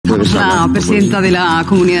Saludamos a la presidenta de la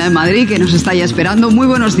Comunidad de Madrid, que nos está ya esperando. Muy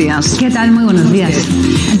buenos días. ¿Qué tal? Muy buenos días.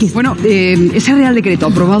 Bueno, ese Real Decreto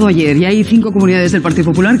aprobado ayer, y hay 5 comunidades del Partido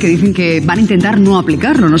Popular que dicen que van a intentar no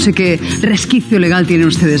aplicarlo. No sé qué resquicio legal tienen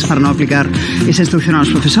ustedes para no aplicar esa instrucción a los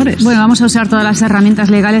profesores. Bueno, vamos a usar todas las herramientas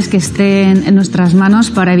legales que estén en nuestras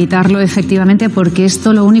manos para evitarlo efectivamente, porque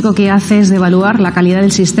esto lo único que hace es devaluar la calidad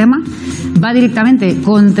del sistema, va directamente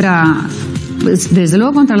contra, pues, desde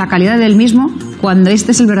luego contra la calidad del mismo, cuando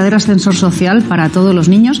este es el verdadero ascensor social para todos los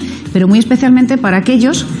niños, pero muy especialmente para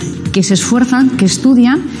aquellos que se esfuerzan, que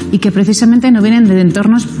estudian y que precisamente no vienen de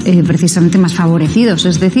entornos precisamente más favorecidos.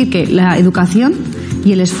 Es decir, que la educación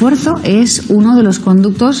y el esfuerzo es uno de los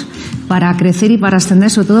conductos para crecer y para ascender,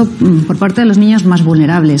 sobre todo por parte de los niños más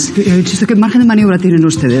vulnerables. ¿Qué margen de maniobra tienen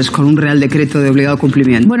ustedes con un Real Decreto de obligado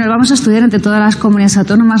cumplimiento? Bueno, lo vamos a estudiar entre todas las comunidades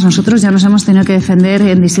autónomas. Nosotros ya nos hemos tenido que defender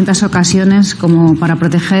en distintas ocasiones, como para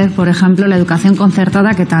proteger, por ejemplo, la educación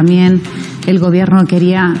concertada, que también el Gobierno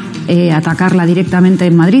quería atacarla directamente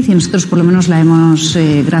en Madrid, y nosotros por lo menos la hemos,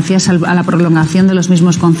 gracias a la prolongación de los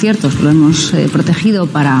mismos conciertos, lo hemos protegido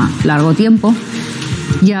para largo tiempo.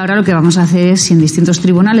 Y ahora lo que vamos a hacer es, si en distintos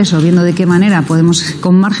tribunales o viendo de qué manera podemos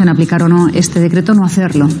con margen aplicar o no este decreto, no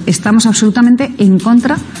hacerlo. Estamos absolutamente en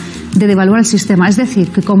contra de devaluar el sistema. Es decir,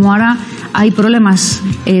 que como ahora hay problemas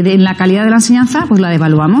en la calidad de la enseñanza, pues la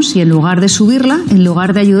devaluamos, y en lugar de subirla, en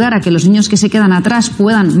lugar de ayudar a que los niños que se quedan atrás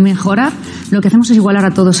puedan mejorar, lo que hacemos es igualar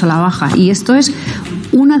a todos a la baja. Y esto es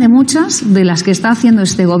una de muchas de las que está haciendo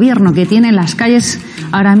este Gobierno, que tiene las calles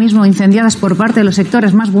ahora mismo incendiadas por parte de los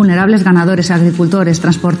sectores más vulnerables, ganadores, agricultores,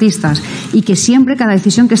 transportistas, y que siempre cada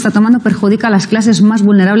decisión que está tomando perjudica a las clases más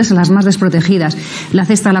vulnerables, a las más desprotegidas. La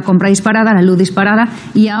cesta de la compra disparada, la luz disparada,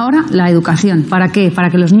 y ahora la educación. ¿Para qué? Para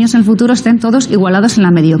que los niños en el futuro estén todos igualados en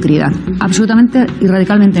la mediocridad. Absolutamente y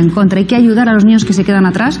radicalmente en contra. Hay que ayudar a los niños que se quedan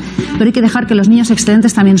atrás, pero hay que dejar que los niños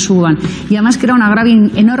excelentes también suban. Y además crea un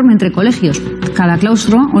agravio enorme entre colegios. Cada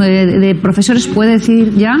claustro de profesores puede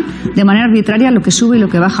decidir ya de manera arbitraria lo que sube y lo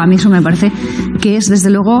que baja. A mí eso me parece que es,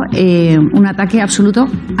 desde luego, un ataque absoluto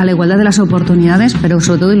a la igualdad de las oportunidades, pero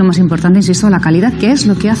sobre todo, y lo más importante, insisto, a la calidad, que es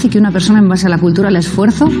lo que hace que una persona, en base a la cultura, al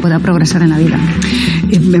esfuerzo, pueda progresar en la vida.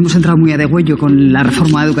 Hemos entrado muy a degüello con la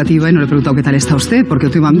reforma educativa y no le he preguntado qué tal está usted, porque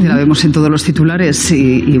últimamente la vemos en todos los titulares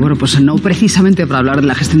y bueno, pues no precisamente para hablar de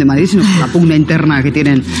la gestión de Madrid, sino por la pugna interna que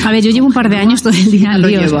tienen. A ver, yo llevo un par de años todo el día en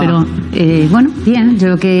líos, pero bueno, bien. Yo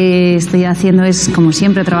lo que estoy haciendo es, como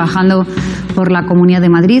siempre, trabajando por la Comunidad de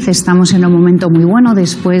Madrid. Estamos en un momento muy bueno,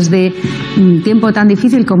 después de un tiempo tan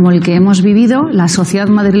difícil como el que hemos vivido. La sociedad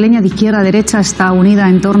madrileña, de izquierda a derecha, está unida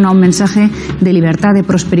en torno a un mensaje de libertad, de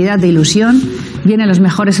prosperidad, de ilusión. Vienen los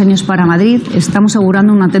mejores años para Madrid. Estamos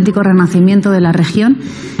augurando un auténtico renacimiento de la región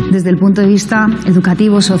desde el punto de vista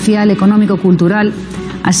educativo, social, económico, cultural.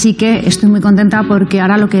 Así que estoy muy contenta, porque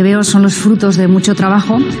ahora lo que veo son los frutos de mucho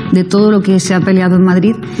trabajo, de todo lo que se ha peleado en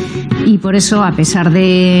Madrid, y por eso, a pesar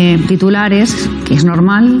de titulares, que es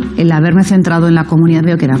normal, el haberme centrado en la comunidad,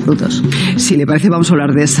 veo que da frutos. Si le parece, vamos a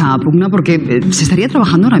hablar de esa pugna, porque se estaría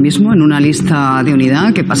trabajando ahora mismo en una lista de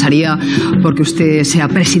unidad que pasaría porque usted sea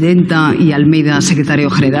presidenta y Almeida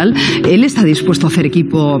secretario general. ¿Él está dispuesto a hacer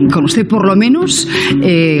equipo con usted, por lo menos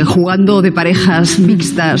jugando de parejas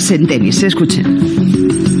mixtas en tenis? Escuche.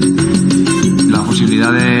 La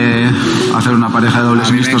posibilidad de hacer una pareja de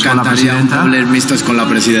dobles mixtos con la presidenta. Dobles mixtos con la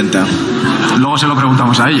presidenta. Luego se lo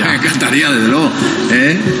preguntamos a ella. Me encantaría, desde luego.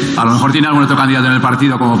 A lo mejor tiene algún otro candidato en el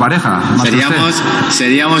partido como pareja.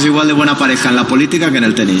 Seríamos igual de buena pareja en la política que en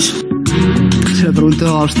el tenis. Se lo pregunto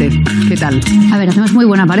a usted. ¿Qué tal? A ver, hacemos muy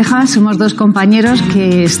buena pareja. Somos dos compañeros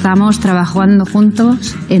que estamos trabajando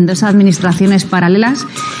juntos en 2 administraciones paralelas,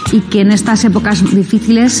 y que en estas épocas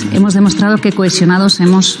difíciles hemos demostrado que cohesionados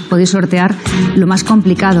hemos podido sortear lo más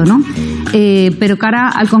complicado, ¿no? Pero cara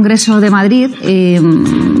al Congreso de Madrid,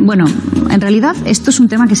 bueno, en realidad esto es un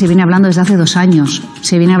tema que se viene hablando desde hace 2 años.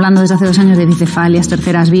 Se viene hablando desde hace 2 años de bicefalias,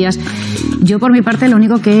 terceras vías. Yo, por mi parte, lo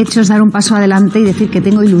único que he hecho es dar un paso adelante y decir que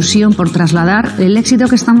tengo ilusión por trasladar el éxito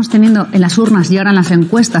que estamos teniendo en las urnas y ahora en las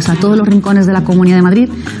encuestas a todos los rincones de la Comunidad de Madrid,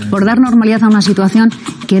 por dar normalidad a una situación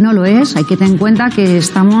que no lo es. Hay que tener en cuenta que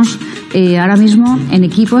estamos ahora mismo en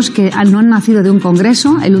equipos que no han nacido de un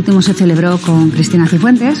congreso. El último se celebró con Cristina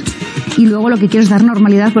Cifuentes, y luego lo que quiero es dar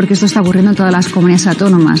normalidad, porque esto está ocurriendo en todas las comunidades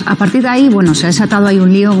autónomas. A partir de ahí, bueno, se ha desatado ahí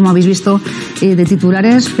un lío, como habéis visto, de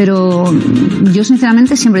titulares, pero yo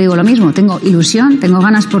sinceramente siempre digo lo mismo. Tengo ilusión, tengo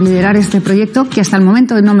ganas por liderar este proyecto, que hasta el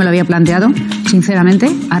momento no me lo había planteado,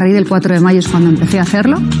 sinceramente. A raíz del 4 de mayo es cuando empecé a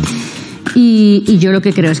hacerlo. Y yo lo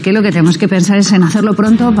que creo es que lo que tenemos que pensar es en hacerlo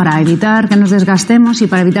pronto para evitar que nos desgastemos y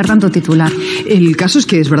para evitar tanto titular. El caso es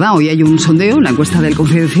que es verdad, hoy hay un sondeo, la encuesta del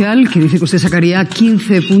Confidencial, que dice que usted sacaría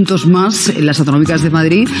 15 puntos más en las autonómicas de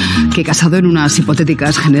Madrid que Casado en unas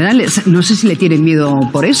hipotéticas generales. No sé si le tienen miedo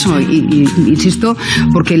por eso, y insisto,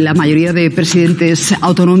 porque la mayoría de presidentes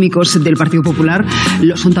autonómicos del Partido Popular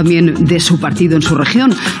lo son también de su partido en su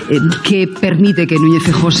región. ¿Qué permite que Núñez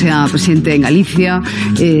Feijóo sea presidente en Galicia,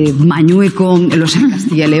 Mañueco lo sea en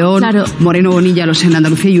Castilla y León, claro, Moreno Bonilla lo sea en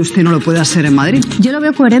Andalucía y usted no lo puede hacer en Madrid? Yo lo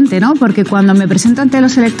veo coherente, ¿no? Porque cuando me presento ante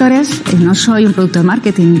los electores, no soy un producto de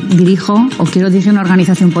marketing, dirijo o quiero dirigir una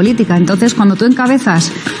organización política. Entonces, cuando tú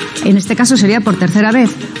encabezas, en este caso sería por tercera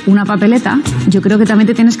vez, una papeleta, yo creo que también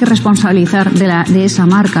te tienes que responsabilizar de esa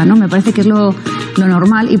marca, ¿no? Me parece que es lo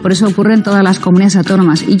normal y por eso ocurre en todas las comunidades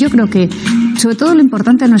autónomas. Y yo creo que, sobre todo, lo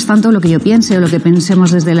importante no es tanto lo que yo piense o lo que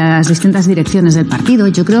pensemos desde las distintas direcciones del partido,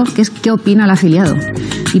 yo creo que es qué opina el afiliado.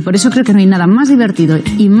 Y por eso creo que no hay nada más divertido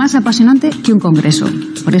y más apasionante que un congreso.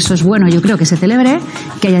 Por eso es bueno, yo creo, que se celebre,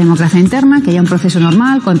 que haya democracia interna, que haya un proceso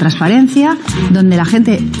normal, con transparencia, donde la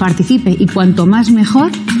gente participe y cuanto más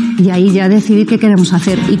mejor, y ahí ya decidir qué queremos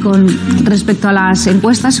hacer. Y con respecto a las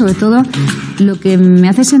encuestas, sobre todo, lo que me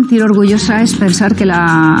hace sentir orgullosa es pensar que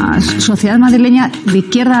la sociedad madrileña, de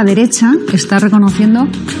izquierda a derecha, está reconociendo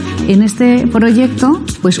en este proyecto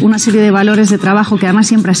pues una serie de valores de trabajo que además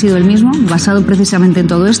siempre ha sido el mismo, basado precisamente en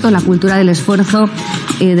todo esto, la cultura del esfuerzo,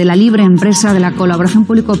 de la libre empresa, de la colaboración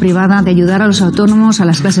público-privada, de ayudar a los autónomos, a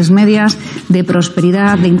las clases medias, de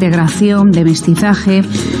prosperidad, de integración, de mestizaje,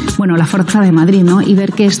 bueno, la fuerza de Madrid, ¿no? Y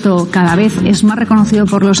ver que esto cada vez es más reconocido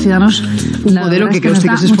por los ciudadanos. Un modelo que cree usted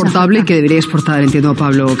que es exportable y que debería exportar, entiendo,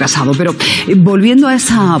 Pablo Casado. Pero volviendo a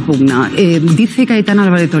esa pugna, dice Cayetana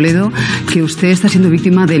Álvarez de Toledo que usted está siendo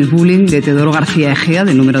víctima del bullying de Teodoro García Egea,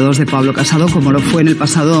 del número 2 de Pablo Casado, como lo fue en el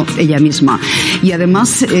pasado ella misma. Y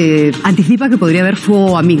además anticipa que podría haber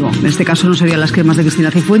fuego amigo. En este caso no serían las cremas de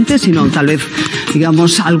Cristina Cifuentes, sino tal vez,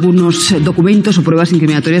 digamos, algunos documentos o pruebas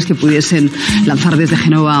incriminatorias que pudiesen lanzar desde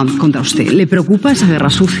Génova contra usted. ¿Le preocupa esa guerra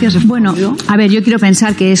sucia? Bueno, a ver, yo quiero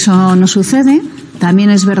pensar que eso no sucede.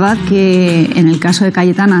 También es verdad que en el caso de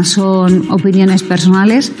Cayetana son opiniones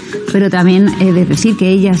personales, pero también he de decir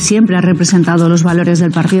que ella siempre ha representado los valores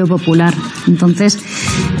del Partido Popular. Entonces,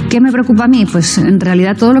 ¿qué me preocupa a mí? Pues en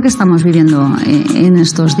realidad todo lo que estamos viviendo en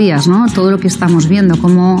estos días, ¿no? Todo lo que estamos viendo,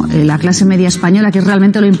 como la clase media española, que es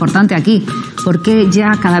realmente lo importante aquí, porque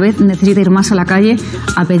ya cada vez necesita ir más a la calle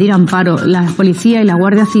a pedir amparo. La policía y la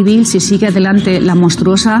Guardia Civil, si sigue adelante la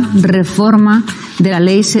monstruosa reforma de la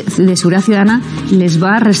Ley de Seguridad Ciudadana, les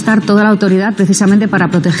va a restar toda la autoridad precisamente para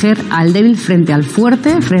proteger al débil frente al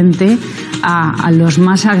fuerte, frente a los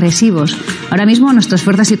más agresivos. Ahora mismo nuestras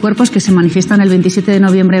fuerzas y cuerpos que se manifiestan el 27 de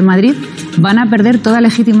noviembre en Madrid van a perder toda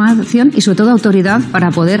legitimación y sobre todo autoridad para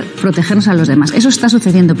poder protegernos a los demás. Eso está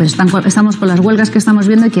sucediendo, pero estamos con las huelgas que estamos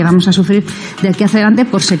viendo y que vamos a sufrir de aquí hacia adelante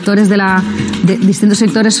por sectores de distintos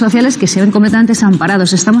sectores sociales que se ven completamente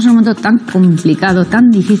desamparados. Estamos en un momento tan complicado, tan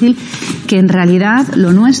difícil, que en realidad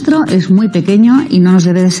lo nuestro es muy pequeño y no nos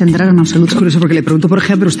debe descentrar en absoluto. Es curioso porque le pregunto por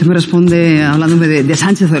ejemplo, usted me responde hablándome de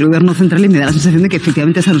Sánchez o del gobierno central y me da la sensación de que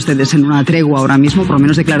efectivamente están ustedes en una tregua ahora mismo, por lo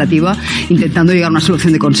menos declarativa, intentando llegar a una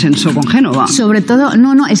solución de consenso con Génova. Sobre todo,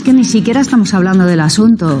 no, es que ni siquiera estamos hablando del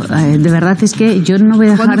asunto. De verdad es que yo no voy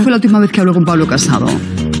a dejar... ¿Cuándo fue la última vez que habló con Pablo Casado?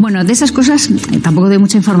 Bueno, de esas cosas tampoco doy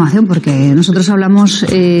mucha información porque nosotros hablamos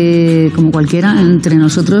como cualquiera entre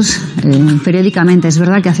nosotros periódicamente. Es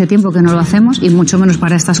verdad que hace tiempo que no lo hacemos y mucho menos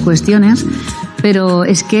para estas cuestiones, pero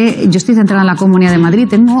es que yo estoy centrada en la Comunidad de Madrid.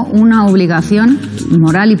 Tengo una obligación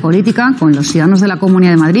moral y política con los ciudadanos de la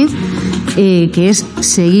Comunidad de Madrid, que es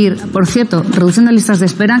seguir, por cierto, reduciendo listas de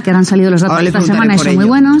espera, que ahora han salido los datos de esta semana y son muy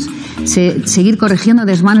buenos, seguir corrigiendo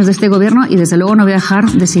desmanes de este gobierno y desde luego no voy a dejar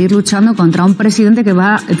de seguir luchando contra un presidente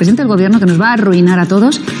el presidente del gobierno que nos va a arruinar a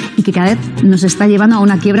todos y que cada vez nos está llevando a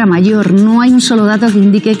una quiebra mayor. No hay un solo dato que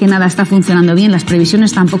indique que nada está funcionando bien, las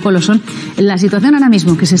previsiones tampoco lo son. La situación ahora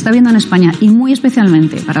mismo que se está viendo en España y muy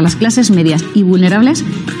especialmente para las clases medias y vulnerables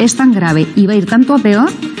es tan grave y va a ir tanto a peor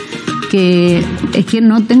que es que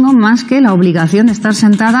no tengo más que la obligación de estar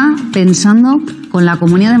sentada pensando con la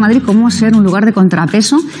Comunidad de Madrid cómo ser un lugar de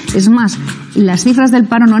contrapeso. Es más, las cifras del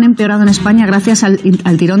paro no han empeorado en España gracias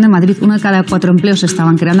al tirón de Madrid. 1 de cada 4 empleos se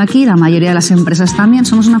estaban creando aquí, la mayoría de las empresas también.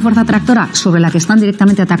 Somos una fuerza tractora sobre la que están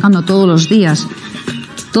directamente atacando todos los días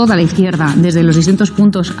toda la izquierda, desde los distintos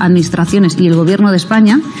puntos, administraciones y el gobierno de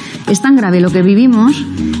España. Es tan grave lo que vivimos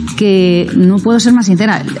que no puedo ser más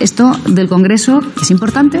sincera. Esto del Congreso es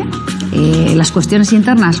importante, las cuestiones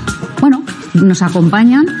internas, bueno, nos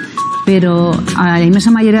acompañan, pero a la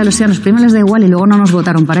inmensa mayoría de los ciudadanos primero les da igual y luego no nos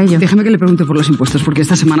votaron para ello. Déjeme que le pregunte por los impuestos, porque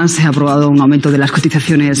esta semana se ha aprobado un aumento de las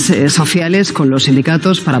cotizaciones sociales con los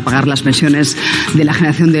sindicatos para pagar las pensiones de la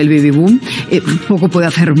generación del baby boom. Poco puede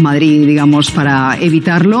hacer Madrid, digamos, para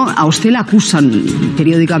evitarlo. A usted le acusan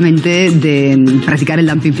periódicamente de practicar el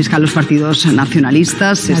dumping fiscal los partidos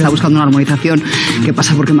nacionalistas. Se está buscando una armonización que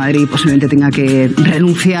pasa porque Madrid posiblemente tenga que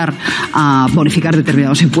renunciar a bonificar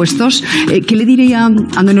determinados impuestos. ¿Qué le diría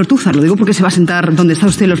Antonio Ortúzar? Lo digo porque se va a sentar donde está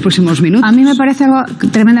usted en los próximos minutos. A mí me parece algo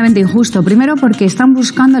tremendamente injusto. Primero porque están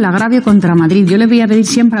buscando el agravio contra Madrid. Yo le voy a pedir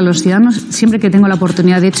siempre a los ciudadanos, siempre que tengo la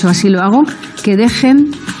oportunidad, de hecho así lo hago, que dejen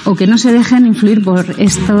o que no se dejen influir por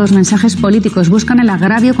estos mensajes políticos. Buscan el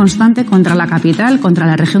agravio constante contra la capital, contra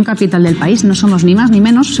la región capital del país. No somos ni más ni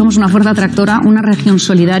menos, somos una fuerza atractora, una región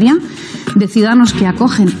solidaria de ciudadanos que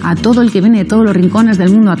acogen a todo el que viene de todos los rincones del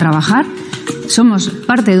mundo a trabajar. Somos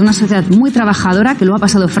parte de una sociedad muy trabajadora que lo ha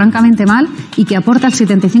pasado francamente mal y que aporta el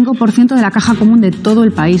 75% de la caja común de todo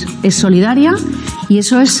el país. Es solidaria y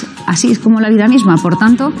eso es así, es como la vida misma. Por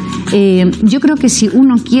tanto, yo creo que si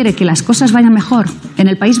uno quiere que las cosas vayan mejor en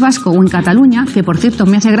el País Vasco o en Cataluña, que por cierto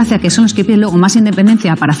me hace gracia que son los que piden luego más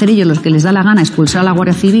independencia para hacer ellos los que les da la gana expulsar a la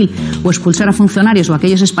Guardia Civil o expulsar a funcionarios o a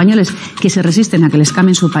aquellos españoles que se resisten a que les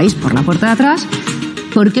cambien su país por la puerta de atrás,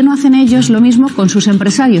 ¿por qué no hacen ellos lo mismo con sus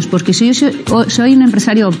empresarios? Porque si yo soy un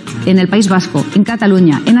empresario en el País Vasco, en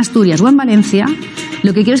Cataluña, en Asturias o en Valencia,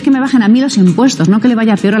 lo que quiero es que me bajen a mí los impuestos, no que le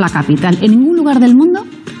vaya peor a la capital. En ningún lugar del mundo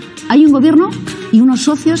hay un gobierno y unos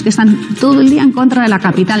socios que están todo el día en contra de la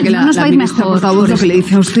capital. Que no nos va a ir mejor. Lo que le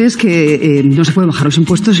dice a usted es que no se puede bajar los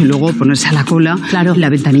impuestos y luego ponerse a la cola la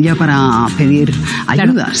ventanilla para pedir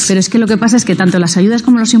ayudas. Claro, pero es que lo que pasa es que tanto las ayudas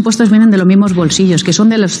como los impuestos vienen de los mismos bolsillos, que son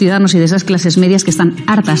de los ciudadanos y de esas clases medias que están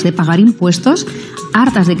hartas de pagar impuestos,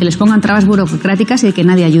 hartas de que les pongan trabas burocráticas y de que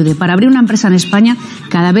nadie ayude. Para abrir una empresa en España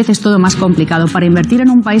cada vez es todo más complicado. Para invertir en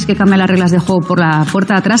un país que cambia las reglas de juego por la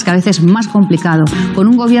puerta de atrás cada vez es más complicado. Con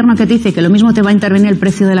un gobierno que te dice que lo mismo te va a intervenir el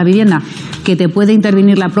precio de la vivienda, que te puede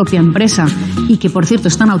intervenir la propia empresa y que, por cierto,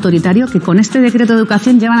 es tan autoritario que con este decreto de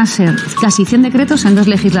educación ya van a ser casi 100 decretos en 2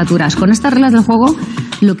 legislaturas. Con estas reglas del juego,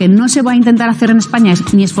 lo que no se va a intentar hacer en España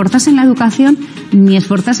es ni esforzarse en la educación, ni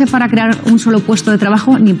esforzarse para crear un solo puesto de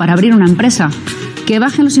trabajo, ni para abrir una empresa. Que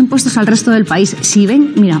bajen los impuestos al resto del país. Si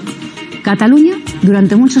ven, mira, Cataluña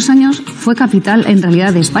durante muchos años fue capital en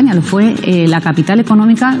realidad de España, lo fue la capital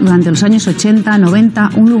económica durante los años 80,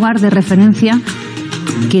 90, un lugar de referencia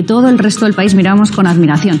que todo el resto del país miramos con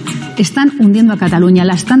admiración. Están hundiendo a Cataluña,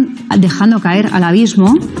 la están dejando caer al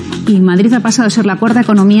abismo y Madrid ha pasado de ser la cuarta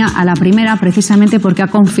economía a la primera precisamente porque ha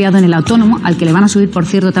confiado en el autónomo, al que le van a subir, por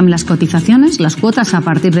cierto, también las cotizaciones, las cuotas a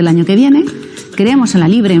partir del año que viene. Creemos en la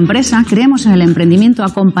libre empresa, creemos en el emprendimiento,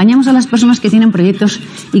 acompañamos a las personas que tienen proyectos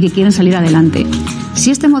y que quieren salir adelante. Si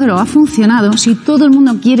este modelo ha funcionado, si todo el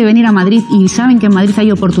mundo quiere venir a Madrid y saben que en Madrid hay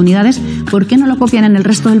oportunidades, ¿por qué no lo copian en el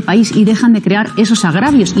resto del país y dejan de crear esos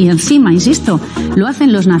agravios? Y encima, insisto, lo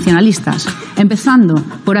hacen los nacionalistas, empezando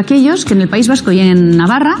por aquellos que en el País Vasco y en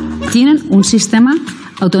Navarra tienen un sistema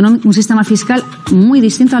autonómico, un sistema fiscal muy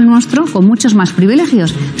distinto al nuestro, con muchos más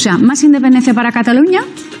privilegios. O sea, más independencia para Cataluña,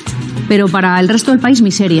 pero para el resto del país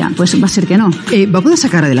miseria. Pues va a ser que no. ¿Va a poder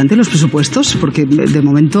sacar adelante los presupuestos? Porque de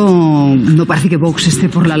momento no parece que Vox esté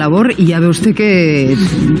por la labor y ya ve usted que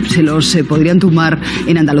se los podrían tumbar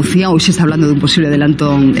en Andalucía. Hoy se está hablando de un posible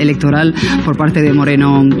adelanto electoral por parte de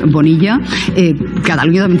Moreno Bonilla.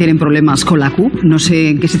 Cataluña también tiene problemas con la CUP. No sé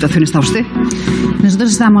en qué situación está usted.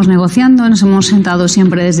 Nosotros estamos negociando, nos hemos sentado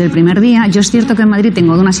siempre desde el primer día. Yo es cierto que en Madrid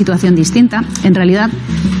tengo una situación distinta. En realidad,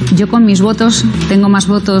 yo con mis votos tengo más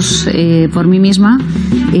votos por mí misma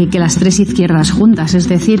que las 3 izquierdas juntas. Es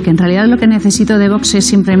decir, que en realidad lo que necesito de Vox es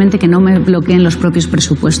simplemente que no me bloqueen los propios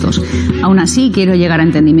presupuestos. Aún así, quiero llegar a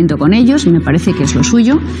entendimiento con ellos y me parece que es lo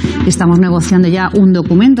suyo. Estamos negociando ya un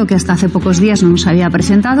documento que hasta hace pocos días no nos había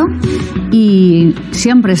presentado y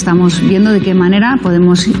siempre estamos viendo de qué manera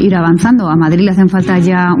podemos ir avanzando. A Madrid le hacen falta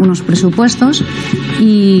ya unos presupuestos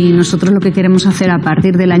y nosotros lo que queremos hacer a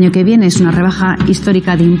partir del año que viene es una rebaja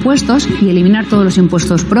histórica de impuestos y eliminar todos los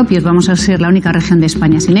impuestos propios. Vamos a ser la única región de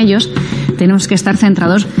España sin ellos. Tenemos que estar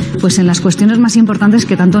centrados pues en las cuestiones más importantes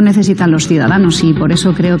que tanto necesitan los ciudadanos y por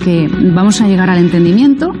eso creo que vamos a llegar al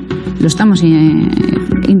entendimiento. Lo estamos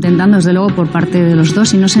intentando desde luego por parte de los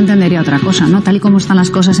dos y no se entendería otra cosa, ¿no? Tal y como están las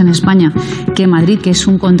cosas en España, que Madrid, que es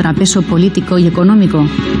un contrapeso político y económico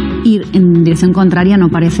ir en dirección contraria no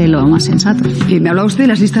parece lo más sensato. Me hablaba usted de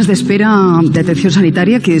las listas de espera de atención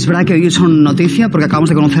sanitaria, que es verdad que hoy son noticia porque acabamos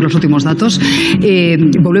de conocer los últimos datos.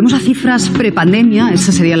 Volvemos a cifras prepandemia,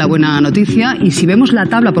 esa sería la buena noticia, y si vemos la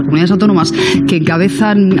tabla por comunidades autónomas que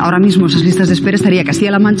encabezan ahora mismo esas listas de espera, estaría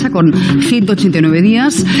Castilla-La Mancha con 189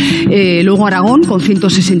 días, luego Aragón con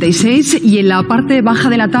 166, y en la parte baja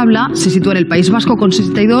de la tabla se sitúa el País Vasco con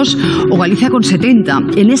 62 o Galicia con 70.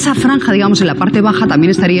 En esa franja, digamos, en la parte baja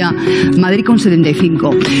también estaría Madrid con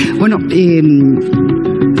 75. Bueno,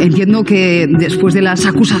 entiendo que después de las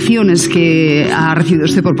acusaciones que ha recibido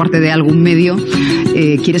usted por parte de algún medio,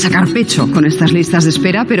 quiere sacar pecho con estas listas de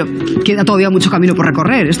espera, pero queda todavía mucho camino por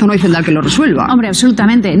recorrer. Esto no hay celdal que lo resuelva. Hombre,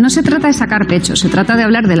 absolutamente. No se trata de sacar pecho, se trata de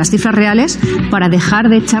hablar de las cifras reales para dejar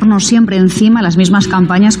de echarnos siempre encima las mismas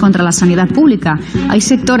campañas contra la sanidad pública. Hay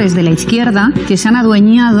sectores de la izquierda que se han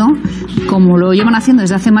adueñado, como lo llevan haciendo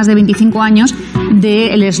desde hace más de 25 años,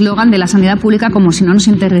 del eslogan de la sanidad pública, como si no nos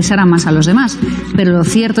interesara más a los demás. Pero lo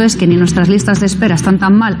cierto es que ni nuestras listas de espera están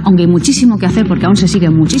tan mal, aunque hay muchísimo que hacer porque aún se sigue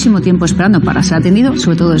muchísimo tiempo esperando para ser atendido,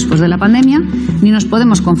 sobre todo después de la pandemia, ni nos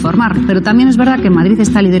podemos conformar. Pero también es verdad que Madrid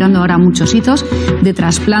está liderando ahora muchos hitos de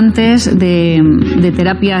trasplantes, de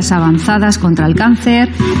terapias avanzadas contra el cáncer.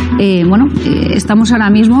 Estamos ahora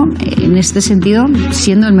mismo, en este sentido,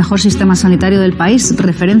 siendo el mejor sistema sanitario del país,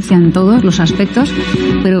 referencia en todos los aspectos,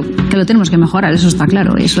 pero que lo tenemos que mejorar, eso está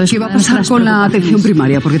claro. Eso es. ¿Qué va a pasar con la atención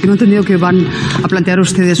primaria? Porque tengo entendido que van a plantear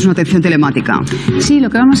ustedes una atención telemática. Sí, lo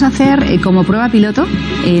que vamos a hacer como prueba piloto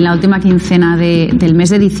en la última quincena del mes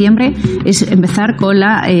de diciembre es empezar con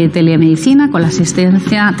la telemedicina, con la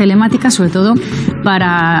asistencia telemática, sobre todo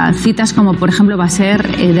para citas como por ejemplo va a ser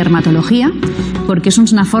dermatología, porque es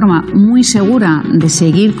una forma muy segura de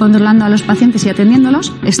seguir controlando a los pacientes y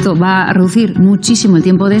atendiéndolos. Esto va a reducir muchísimo el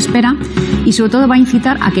tiempo de espera y sobre todo va a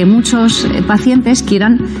incitar a que muchos pacientes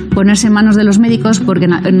quieran ponerse en manos de los médicos, porque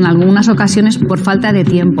en algunas ocasiones por falta de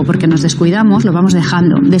tiempo, porque nos descuidamos, lo vamos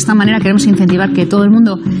dejando. De esta manera queremos incentivar que todo el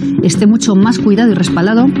mundo esté mucho más cuidado y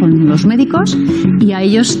respaldado con los médicos y a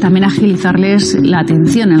ellos también agilizarles la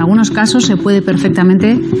atención. En algunos casos se puede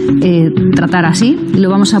perfectamente tratar así. Lo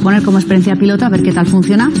vamos a poner como experiencia piloto a ver qué tal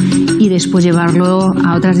funciona y después llevarlo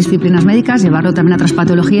a otras disciplinas médicas, llevarlo también a otras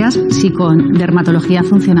patologías si con dermatología ha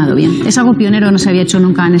funcionado bien. Es algo pionero, no se había hecho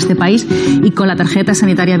nunca en este país, y con la tarjeta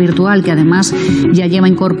sanitaria virtual, que además ya lleva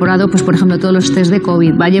incorporado, pues por ejemplo, todos los test de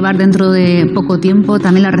COVID. Va a llevar dentro de poco tiempo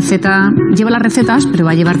también la receta, lleva las recetas, pero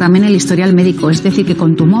va a llevar también el historial médico. Es decir, que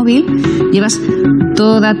con tu móvil llevas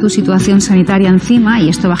toda tu situación sanitaria encima y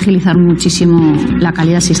esto va a agilizar muchísimo la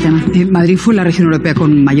calidad del sistema. Madrid fue la región europea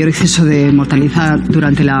con mayor exceso de mortalidad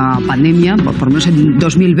durante la pandemia, por lo menos en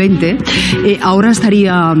 2020. Ahora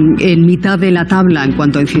estaría en mitad de la tabla en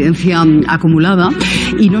cuanto a incidencia acumulada,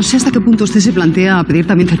 y no sé hasta qué punto usted se plantea pedir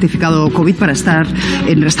también certificado COVID para estar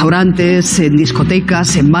en restaurantes, en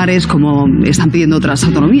discotecas, en bares, como están pidiendo otras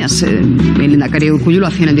autonomías. El lehendakari Urkullu lo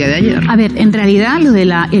hacía en el día de ayer. A ver, en realidad lo de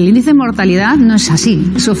el índice de mortalidad no es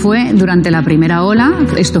así. Eso fue durante la primera ola.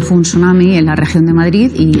 Esto fue un tsunami en la región de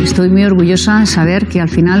Madrid y estoy muy orgullosa de saber que al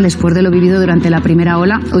final, después de lo vivido durante la primera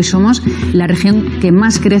ola, hoy somos la región que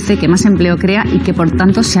más crece, que más empleo crea y que por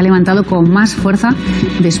tanto se ha levantado con más fuerza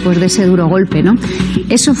después de ese duro golpe, ¿no?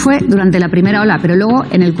 Eso fue durante la primera ola, pero luego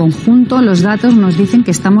en el conjunto los datos nos dicen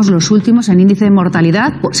que estamos los últimos en índice de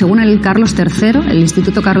mortalidad, según el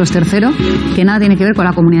Instituto Carlos III, que nada tiene que ver con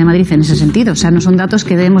la Comunidad de Madrid en ese sentido. O sea, no son datos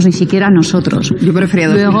que demos ni siquiera nosotros. Yo prefería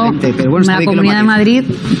 2020, pero bueno, la Comunidad de Madrid,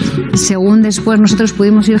 según después nosotros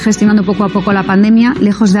pudimos ir gestionando poco a poco la pandemia,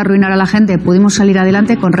 lejos de arruinar a la gente, pudimos salir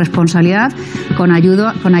adelante con responsabilidad, con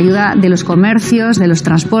ayuda de los comercios, de los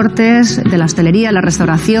transportes, de la hostelería, la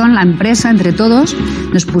restauración, la empresa, entre todos.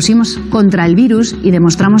 Nos pusimos contra el virus y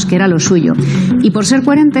demostramos que era lo suyo. Y por ser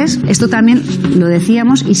coherentes, esto también lo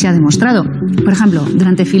decíamos y se ha demostrado. Por ejemplo,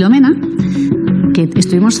 durante Filomena, que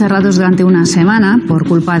estuvimos cerrados durante una semana por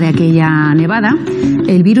culpa de aquella nevada,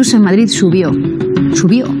 el virus en Madrid subió.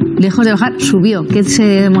 Lejos de bajar, subió. ¿Qué se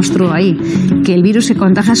demostró ahí? Que el virus se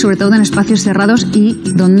contagia sobre todo en espacios cerrados y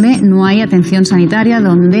donde no hay atención sanitaria,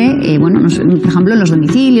 donde, por ejemplo, en los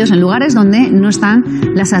domicilios, en lugares donde no están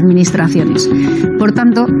las administraciones. Por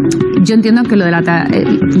tanto, yo entiendo que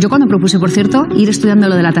yo cuando propuse, por cierto, ir estudiando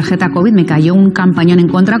lo de la tarjeta COVID, me cayó un campañón en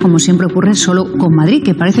contra, como siempre ocurre solo con Madrid,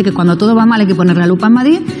 que parece que cuando todo va mal hay que poner la lupa en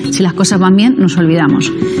Madrid, si las cosas van bien nos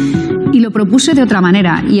olvidamos. Y lo propuse de otra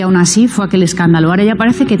manera y aún así fue aquel escándalo. Ahora ya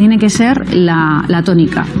parece que tiene que ser la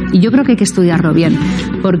tónica. Y yo creo que hay que estudiarlo bien,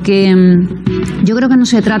 porque Yo creo que no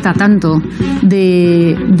se trata tanto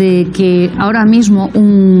de que ahora mismo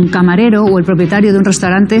un camarero o el propietario de un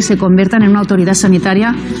restaurante se conviertan en una autoridad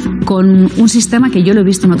sanitaria con un sistema que yo lo he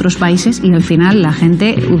visto en otros países y al final la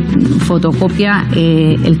gente fotocopia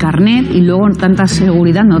el carnet y luego tanta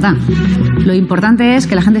seguridad no da. Lo importante es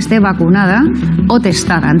que la gente esté vacunada o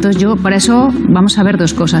testada. Entonces yo, para eso vamos a ver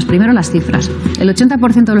dos cosas. Primero, las cifras. El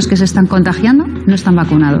 80% de los que se están contagiando no están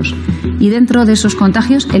vacunados. Y dentro de esos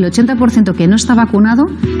contagios, el 80% que no está vacunado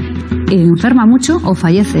enferma mucho o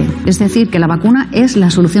fallece. Es decir, que la vacuna es la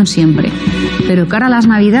solución siempre. Pero cara a las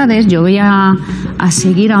Navidades yo voy a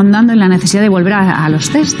seguir ahondando en la necesidad de volver a los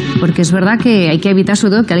test, porque es verdad que hay que evitar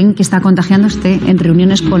sobre todo que alguien que está contagiando esté en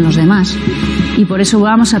reuniones con los demás. Y por eso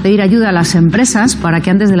vamos a pedir ayuda a las empresas para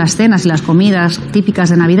que antes de las cenas y las comidas típicas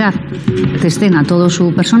de Navidad testen a todo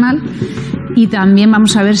su personal. Y también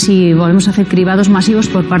vamos a ver si volvemos a hacer cribados masivos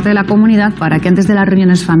por parte de la comunidad para que antes de las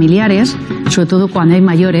reuniones familiares, sobre todo cuando hay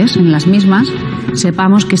mayores en las mismas,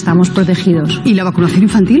 sepamos que estamos protegidos. ¿Y la vacunación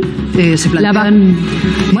infantil? ¿Se plantean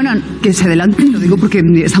que se adelante? Lo digo porque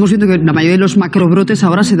estamos viendo que la mayoría de los macrobrotes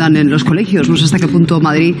ahora se dan en los colegios. No sé hasta qué punto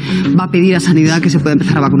Madrid va a pedir a Sanidad que se pueda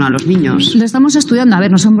empezar a vacunar a los niños. Lo estamos estudiando. A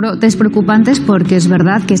ver, no son brotes preocupantes porque es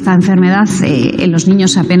verdad que esta enfermedad en los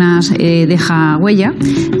niños apenas deja huella,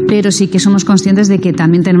 pero sí que somos conscientes de que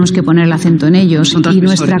también tenemos que poner el acento en ellos. Y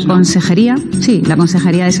nuestra consejería, sí, la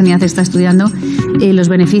Consejería de Sanidad está estudiando los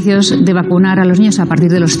beneficios de vacunar a los niños a partir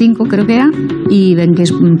de los 5, creo que era, y ven que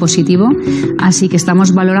es positivo. Así que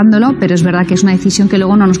estamos valorándolo, pero es verdad que es una decisión que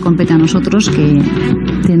luego no nos compete a nosotros, que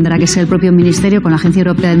tendrá que ser el propio Ministerio con la Agencia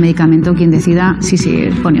Europea del Medicamento quien decida si se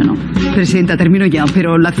pone o no. Presidenta, termino ya,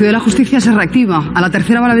 pero la Ciudad de la Justicia se reactiva. ¿A la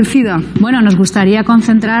tercera va la vencida? Bueno, nos gustaría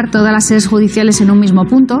concentrar todas las sedes judiciales en un mismo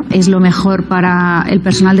punto. Es lo mejor para el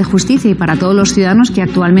personal de justicia y para todos los ciudadanos que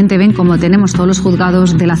actualmente ven como tenemos todos los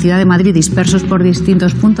juzgados de la Ciudad de Madrid dispersos por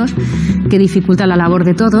distintos puntos, que dificulta la labor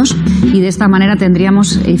de todos, y de esta manera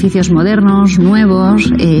tendríamos edificios modernos, nuevos,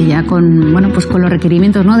 ya con los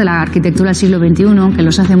requerimientos, ¿no?, de la arquitectura del siglo XXI, que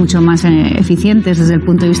los hace mucho más eficientes desde el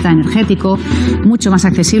punto de vista energético, mucho más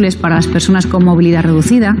accesibles para las personas con movilidad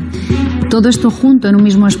reducida. Todo esto junto en un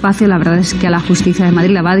mismo espacio, la verdad es que a la justicia de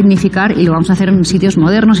Madrid la va a dignificar y lo vamos a hacer en sitios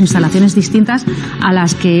modernos, instalaciones distintas a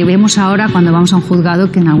las que vemos ahora cuando vamos a un juzgado,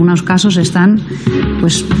 que en algunos casos están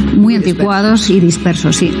muy anticuados y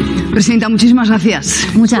dispersos. Sí. Presidenta, muchísimas gracias.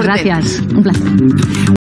 Muchas gracias. Un placer.